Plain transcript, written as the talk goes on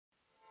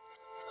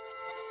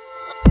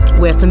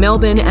We're for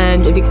Melbourne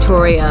and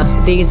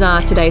Victoria. These are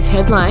today's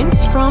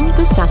headlines from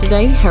the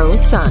Saturday Herald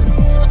Sun.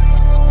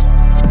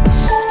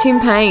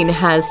 Tim Paine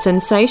has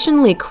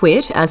sensationally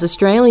quit as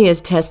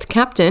Australia's Test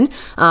captain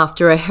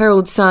after a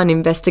Herald Sun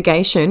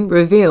investigation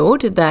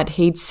revealed that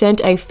he'd sent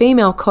a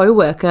female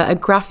co-worker a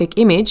graphic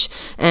image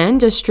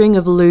and a string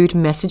of lewd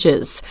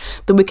messages.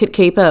 The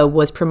wicketkeeper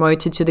was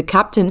promoted to the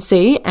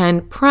captaincy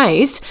and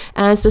praised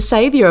as the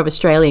saviour of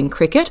Australian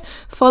cricket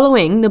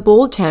following the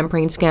ball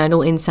tampering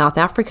scandal in South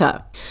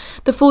Africa.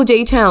 The full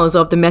details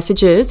of the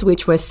messages,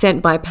 which were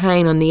sent by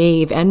Paine on the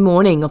eve and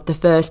morning of the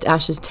first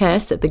Ashes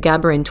Test at the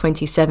Gabba in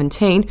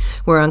 2017,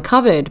 were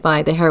uncovered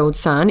by the Herald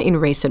Sun in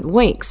recent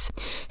weeks.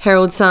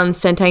 Herald Sun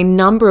sent a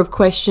number of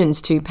questions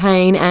to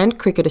Paine and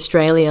Cricket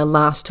Australia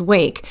last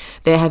week.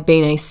 There have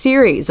been a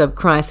series of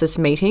crisis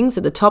meetings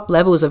at the top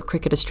levels of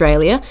Cricket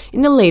Australia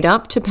in the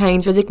lead-up to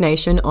Paine's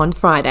resignation on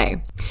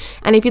Friday.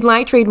 And if you'd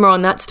like to read more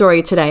on that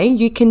story today,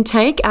 you can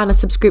take out a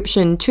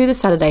subscription to the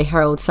Saturday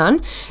Herald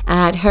Sun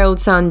at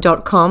heraldsun.com.au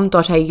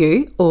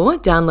or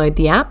download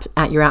the app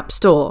at your app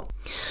store.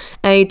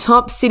 A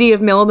top City of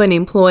Melbourne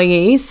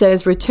employee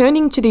says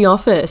returning to the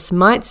office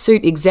might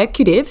suit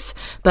executives,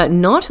 but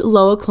not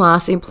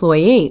lower-class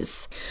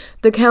employees.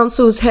 The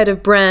council's head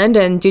of brand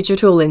and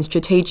digital and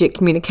strategic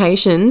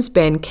communications,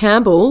 Ben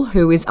Campbell,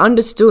 who is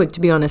understood to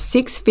be on a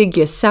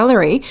six-figure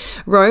salary,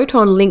 wrote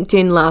on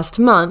LinkedIn last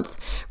month,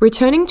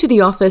 "Returning to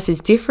the office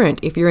is different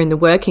if you're in the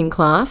working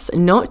class,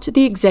 not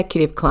the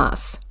executive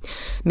class."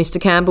 Mr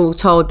Campbell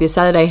told the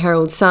Saturday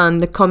Herald Sun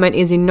the comment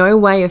is in no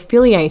way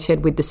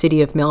affiliated with the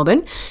City of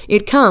Melbourne.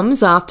 It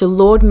comes after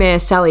Lord Mayor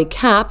Sally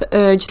Capp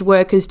urged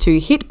workers to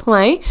hit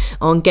play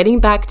on getting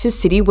back to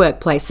city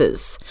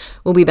workplaces.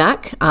 We'll be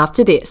back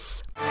after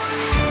this.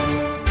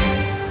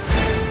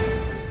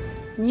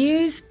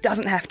 News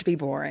doesn't have to be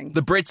boring.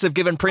 The Brits have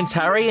given Prince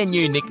Harry a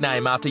new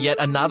nickname after yet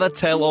another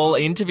tell-all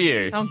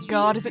interview. Oh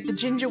God, is it the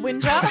Ginger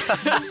Whinger?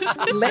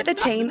 Let the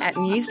team at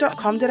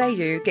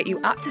news.com.au get you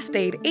up to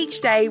speed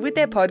each day with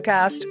their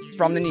podcast,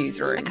 From the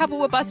Newsroom. A couple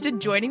were busted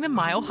joining the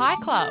Mile High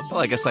Club.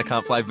 Well, I guess they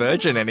can't fly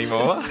Virgin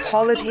anymore.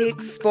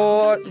 Politics,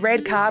 sport,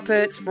 red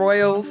carpets,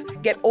 royals.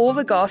 Get all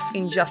the goss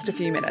in just a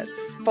few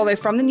minutes. Follow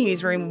From the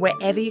Newsroom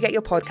wherever you get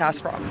your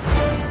podcast from.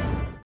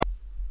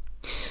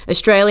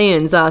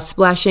 Australians are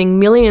splashing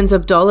millions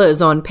of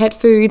dollars on pet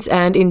foods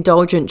and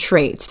indulgent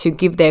treats to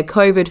give their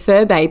COVID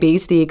fur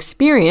babies the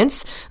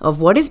experience of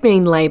what is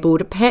being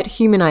labelled pet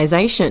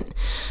humanisation.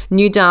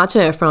 New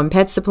data from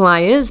pet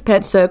suppliers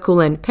Pet Circle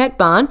and Pet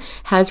Barn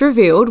has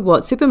revealed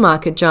what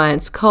supermarket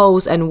giants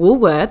Coles and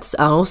Woolworths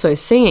are also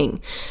seeing.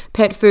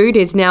 Pet food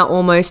is now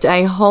almost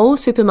a whole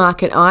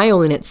supermarket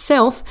aisle in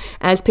itself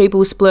as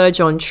people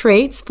splurge on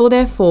treats for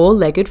their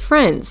four-legged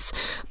friends.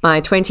 By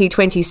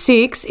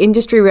 2026,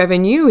 industry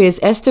revenue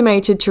is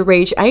estimated to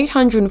reach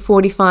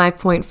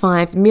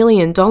 $845.5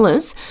 million,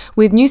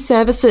 with new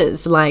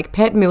services like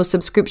pet meal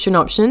subscription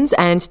options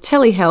and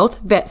telehealth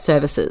vet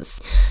services.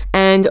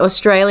 And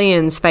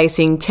Australians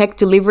facing tech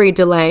delivery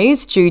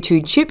delays due to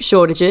chip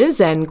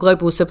shortages and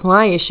global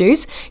supply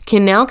issues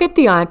can now get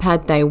the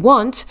iPad they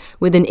want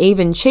with an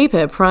even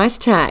cheaper price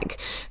tag.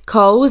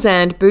 Coles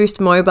and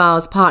Boost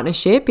Mobile's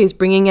partnership is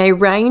bringing a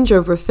range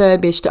of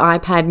refurbished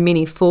iPad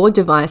Mini 4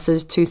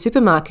 devices to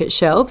supermarket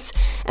shelves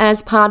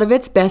as part of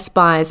its Best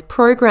Buys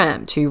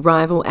program to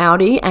rival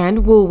Audi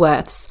and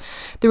Woolworths.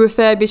 The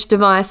refurbished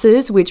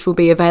devices, which will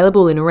be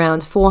available in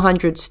around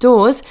 400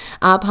 stores,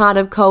 are part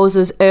of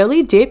Coles'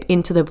 early dip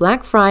into the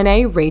Black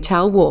Friday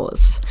retail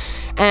wars.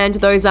 And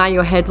those are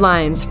your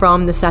headlines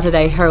from the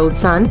Saturday Herald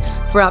Sun.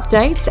 For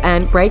updates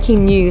and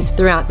breaking news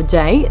throughout the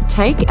day,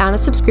 take out a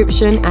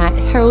subscription at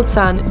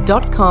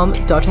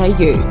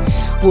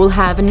heraldsun.com.au. We'll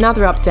have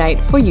another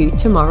update for you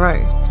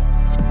tomorrow.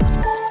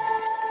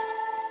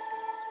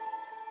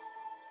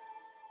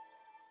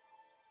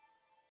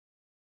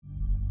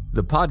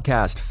 The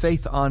podcast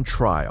Faith on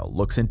Trial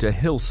looks into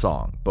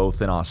Hillsong,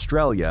 both in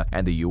Australia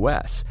and the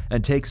US,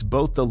 and takes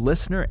both the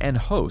listener and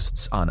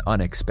hosts on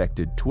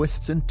unexpected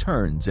twists and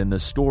turns in the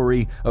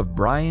story of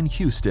Brian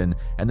Houston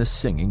and the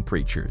Singing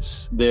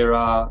Preachers. There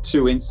are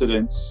two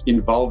incidents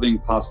involving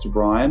Pastor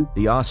Brian.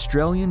 The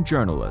Australian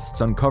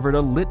journalists uncovered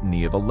a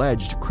litany of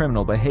alleged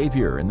criminal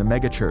behavior in the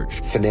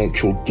megachurch.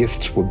 Financial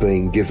gifts were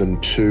being given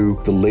to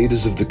the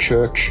leaders of the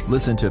church.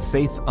 Listen to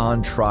Faith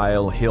on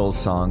Trial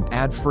Hillsong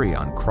ad-free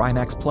on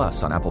Crimex Plus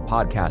on Apple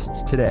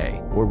Podcasts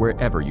today or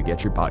wherever you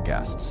get your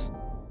podcasts.